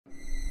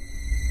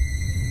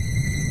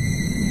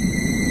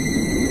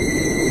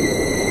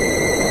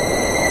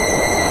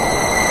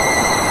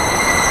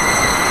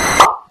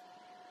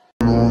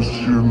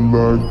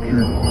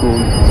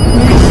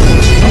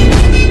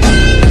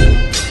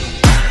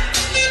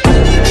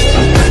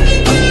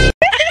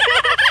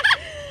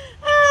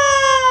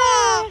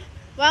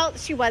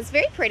she was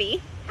very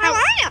pretty. How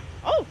are you?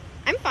 Oh,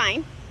 I'm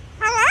fine.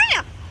 How are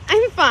you?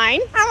 I'm fine.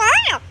 How are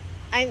you?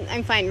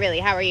 I'm fine, really.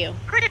 How are you?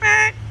 Pretty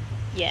bird.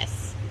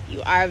 Yes,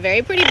 you are a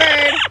very pretty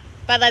bird.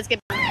 But let's get.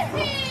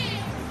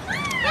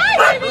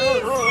 Hi,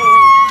 babies.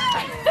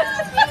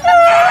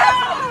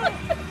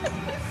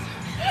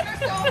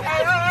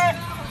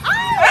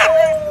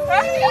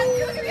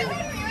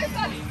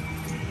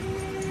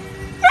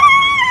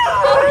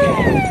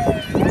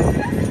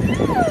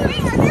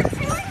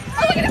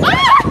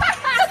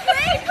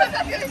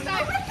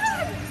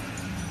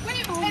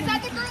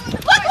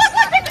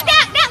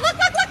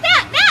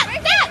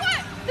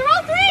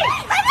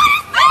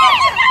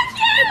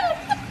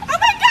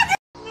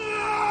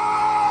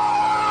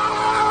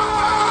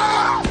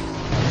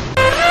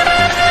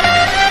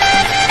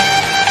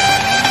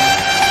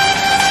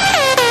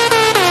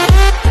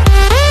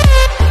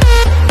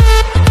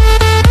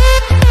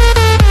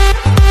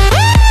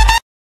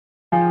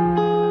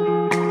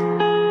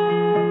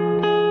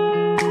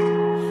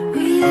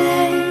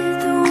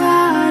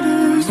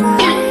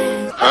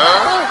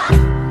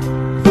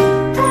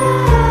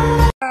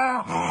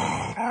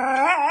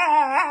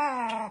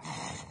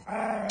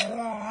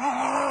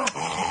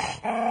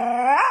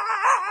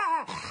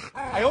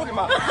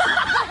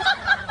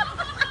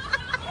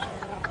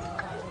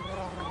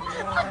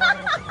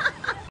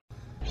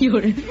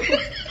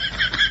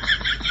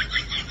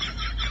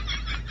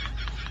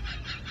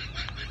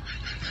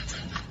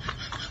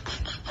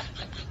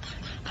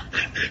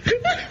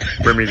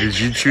 Remy, did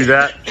you chew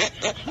that?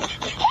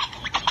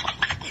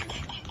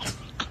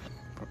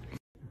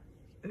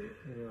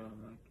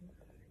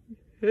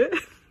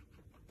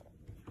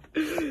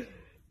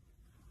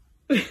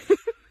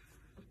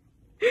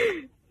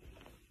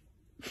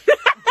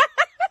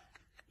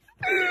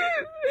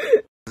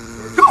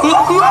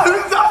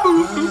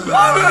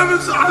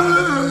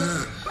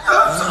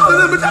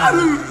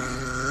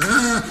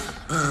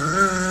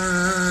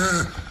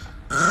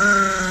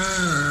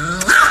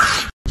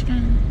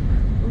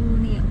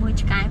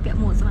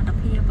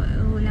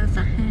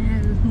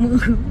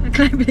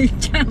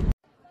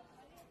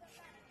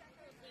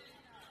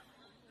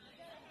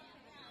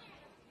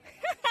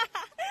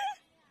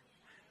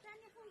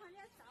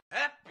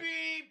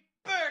 Happy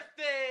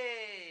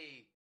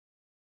birthday!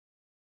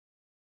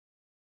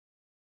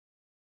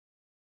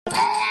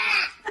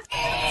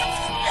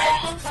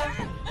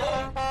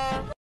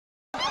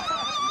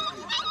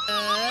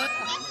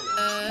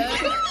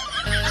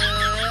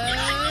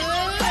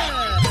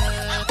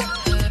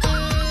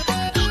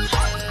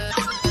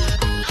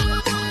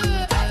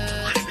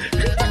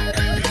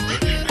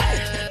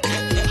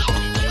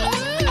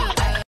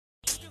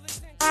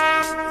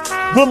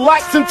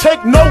 Relax and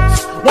take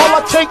notes while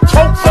I take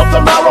totes of the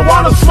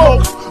marijuana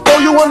smoke. Throw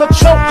you in the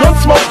choke, gun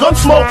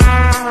smoke.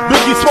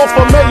 Biggie smoke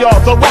for mayor,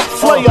 the rap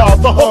slayer,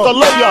 the hooker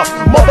layer,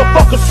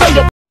 motherfucker say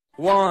it.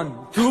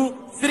 1, 2,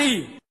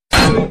 3.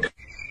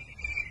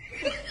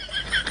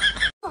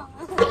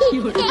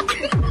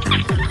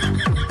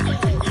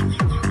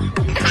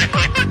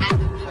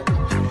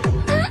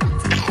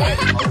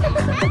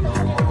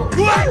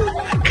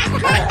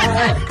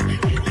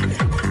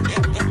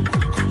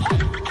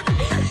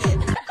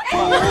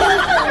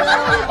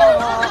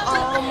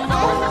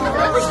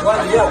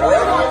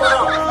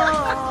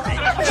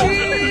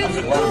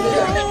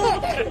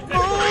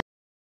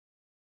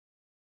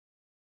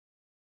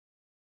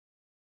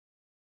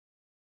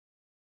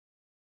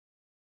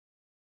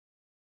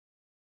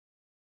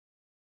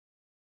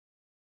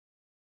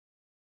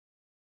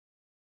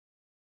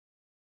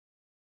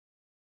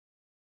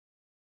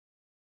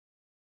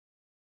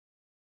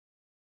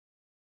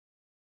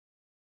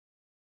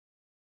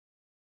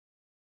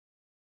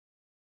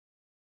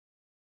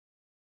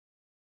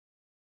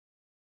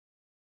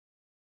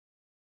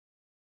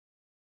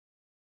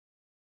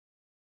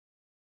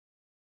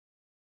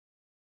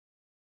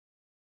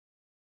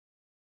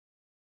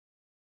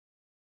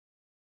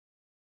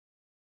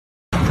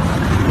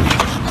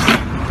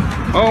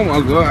 Oh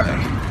my god.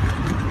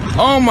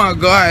 Oh my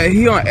god,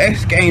 he on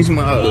X Games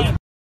mode.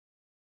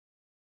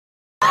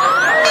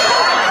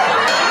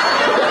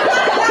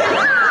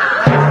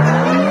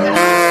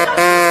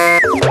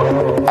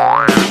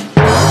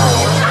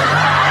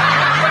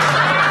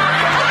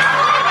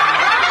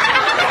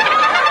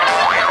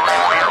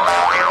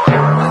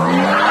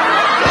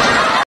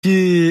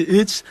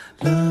 It's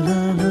la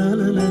la la la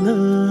la la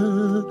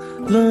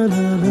la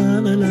la la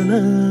la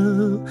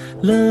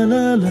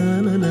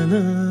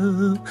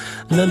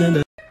la la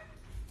la.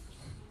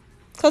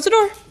 Close the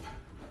door.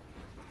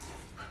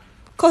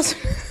 Close.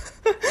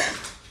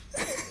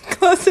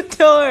 Close the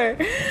door.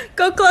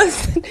 Go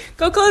close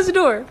the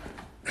door.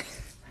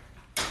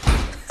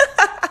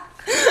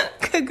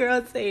 Good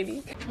girl,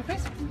 Sadie.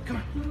 Come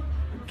on.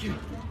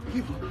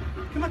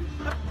 Come on.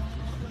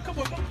 Come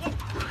on.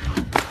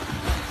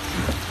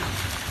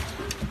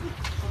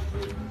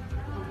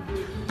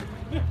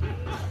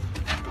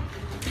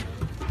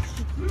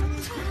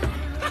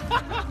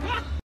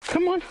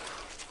 Come on.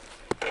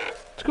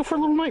 Let's go for a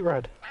little night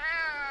ride.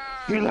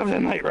 You love the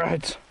night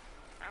rides.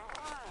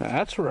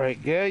 That's right.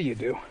 Yeah, you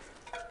do.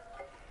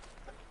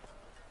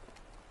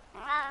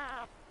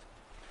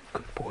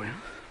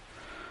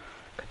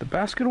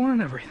 basket on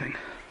and everything.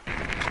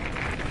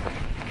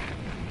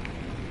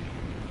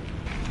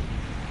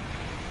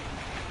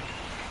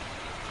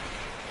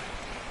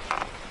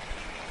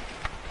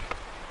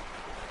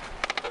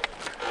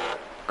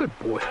 Good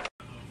boy.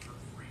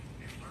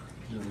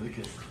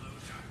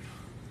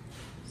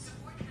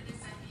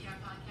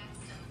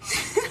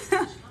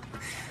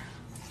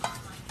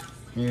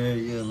 Yeah,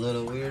 you a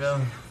little weirdo.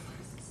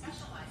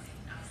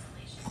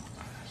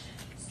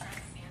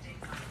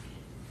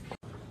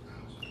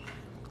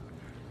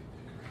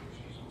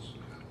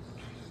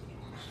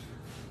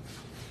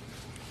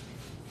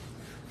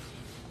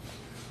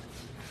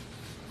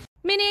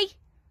 Minnie!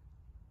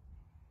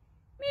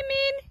 Min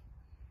Min!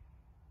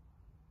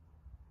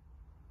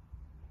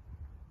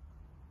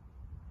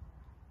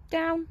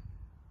 Down.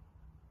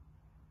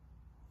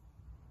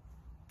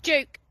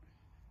 Joke.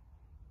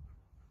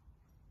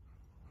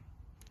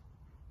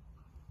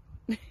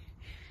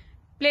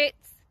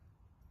 Blitz.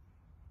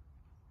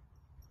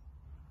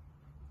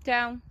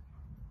 Down.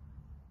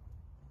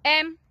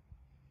 M.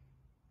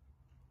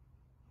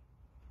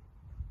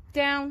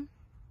 Down.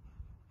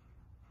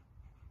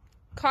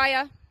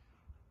 Kaya.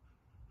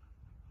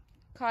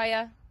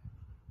 Kaya.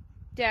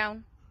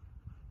 Down.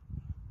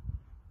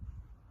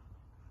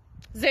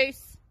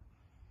 Zeus.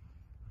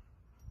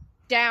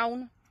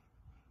 Down.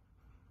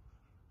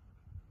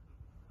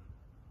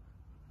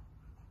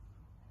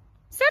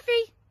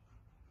 Sophie.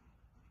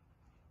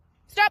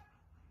 Stop.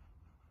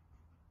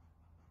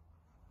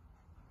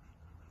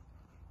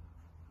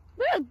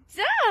 Well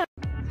done.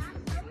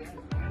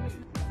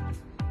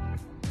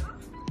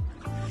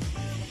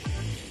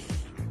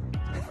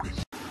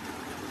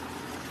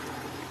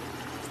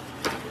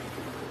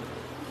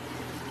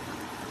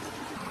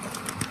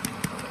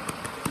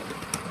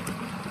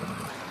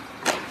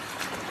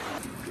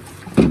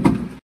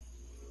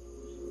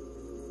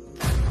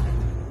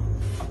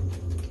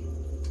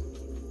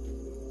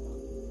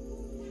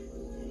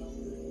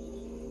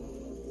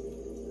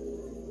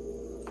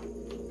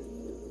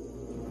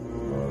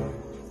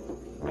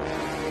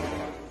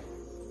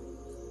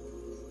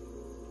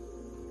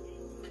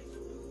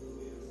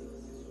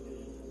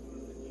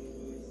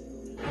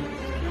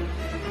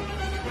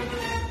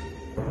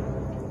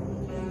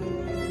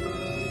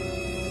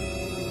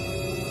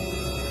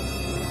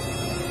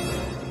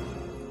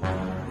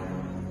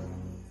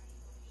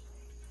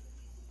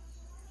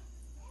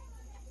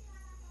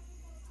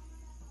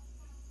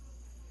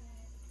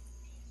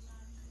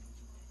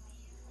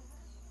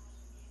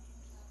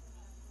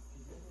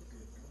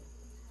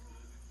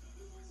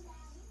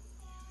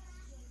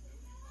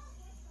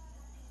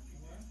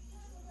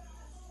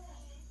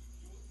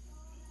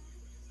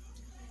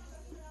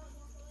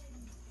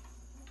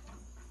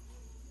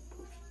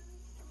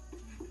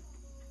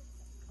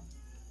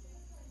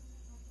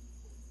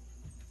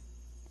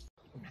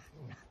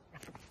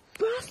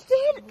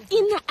 Busted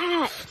in the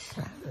act.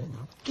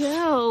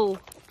 Go.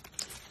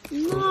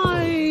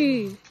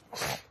 No.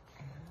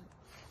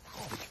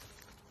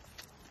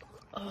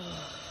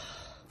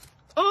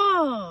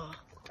 Oh.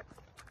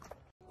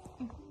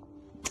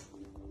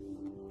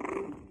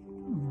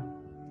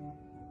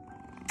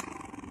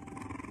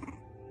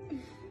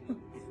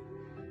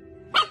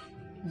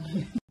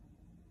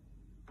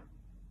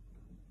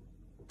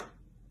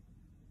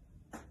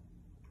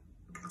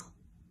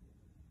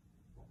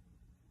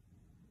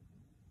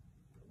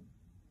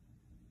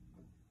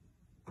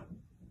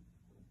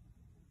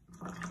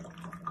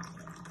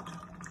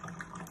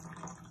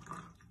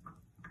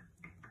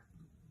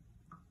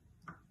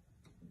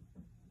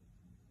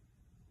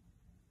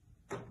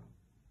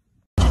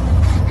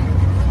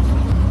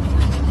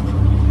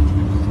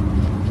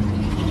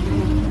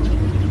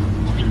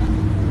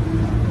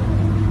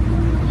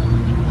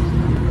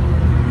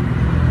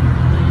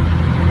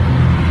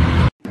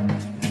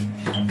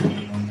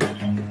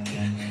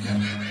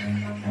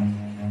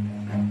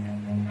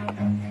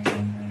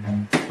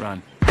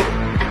 Run.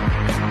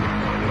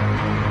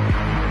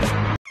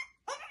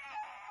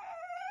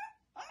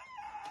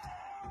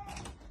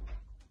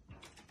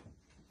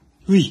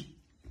 Uy,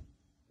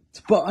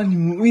 cepat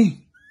ni Ui.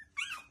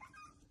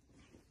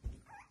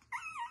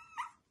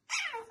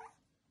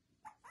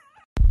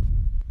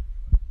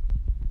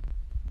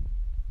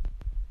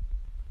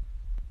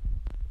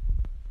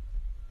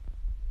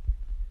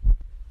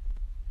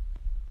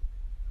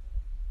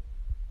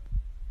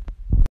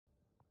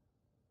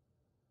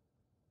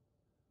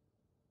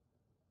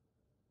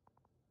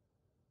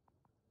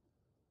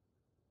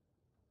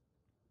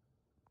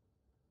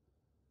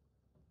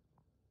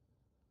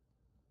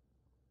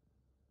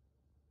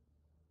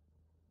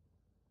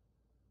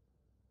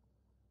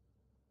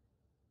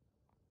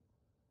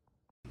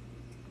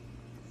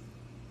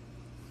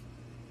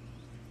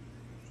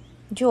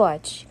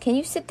 George, can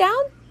you sit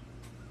down?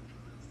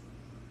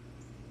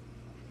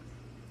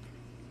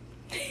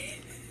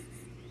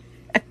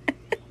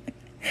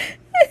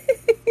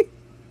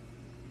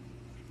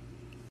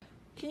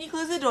 Can you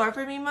close the door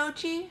for me,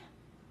 Mochi?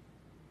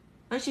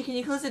 Mochi, can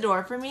you close the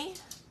door for me?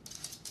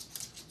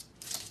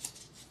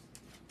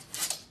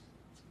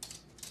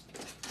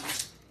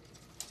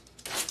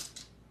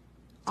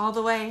 All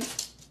the way.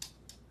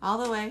 All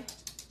the way.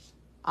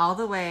 All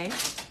the way.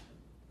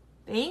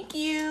 Thank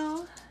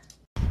you.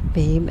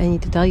 Babe, I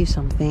need to tell you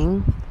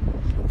something.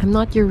 I'm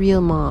not your real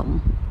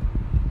mom.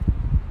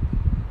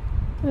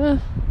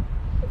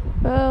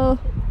 Well,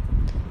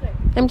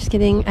 I'm just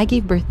kidding. I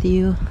gave birth to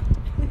you.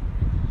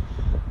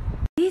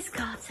 This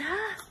Carter?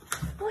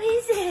 What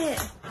is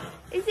it?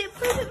 Is it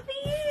present for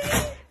you?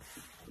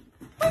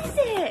 What is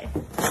it?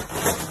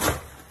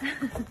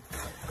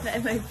 Let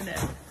him open it.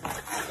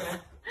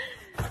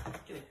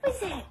 What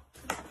is it?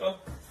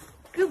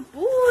 Good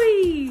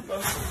boy.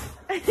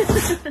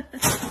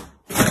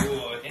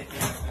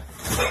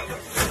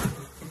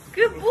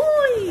 Good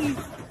boy.